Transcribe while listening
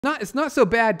It's not so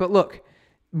bad, but look,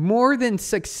 more than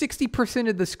 60%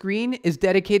 of the screen is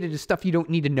dedicated to stuff you don't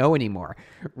need to know anymore,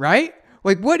 right?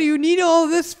 Like, what do you need all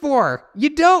this for? You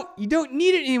don't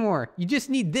need it anymore. You just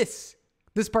need this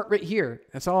part right here.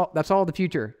 That's all the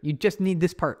future. You just need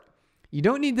this part. You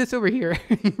don't need this over here.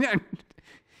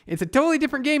 It's a totally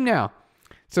different game now.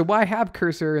 So why have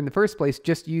Cursor in the first place?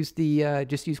 Just use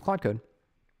Claude Code.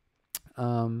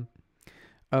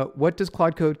 What does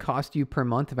Claude Code cost you per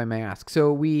month, if I may ask?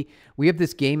 So we have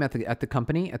this game at the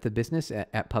company, at the business,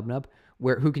 at PubNub,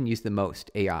 where who can use the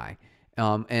most AI.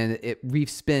 And we've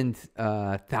spent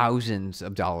thousands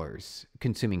of dollars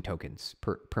consuming tokens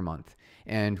per month.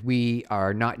 And we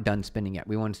are not done spending yet.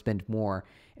 We want to spend more,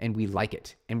 and we like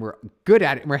it. And we're good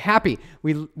at it, and we're happy.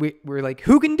 We're like,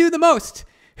 who can do the most?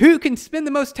 Who can spend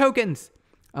the most tokens?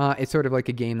 It's sort of like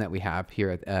a game that we have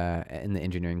here in the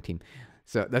engineering team.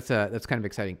 So that's kind of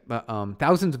exciting. But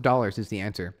thousands of dollars is the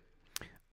answer.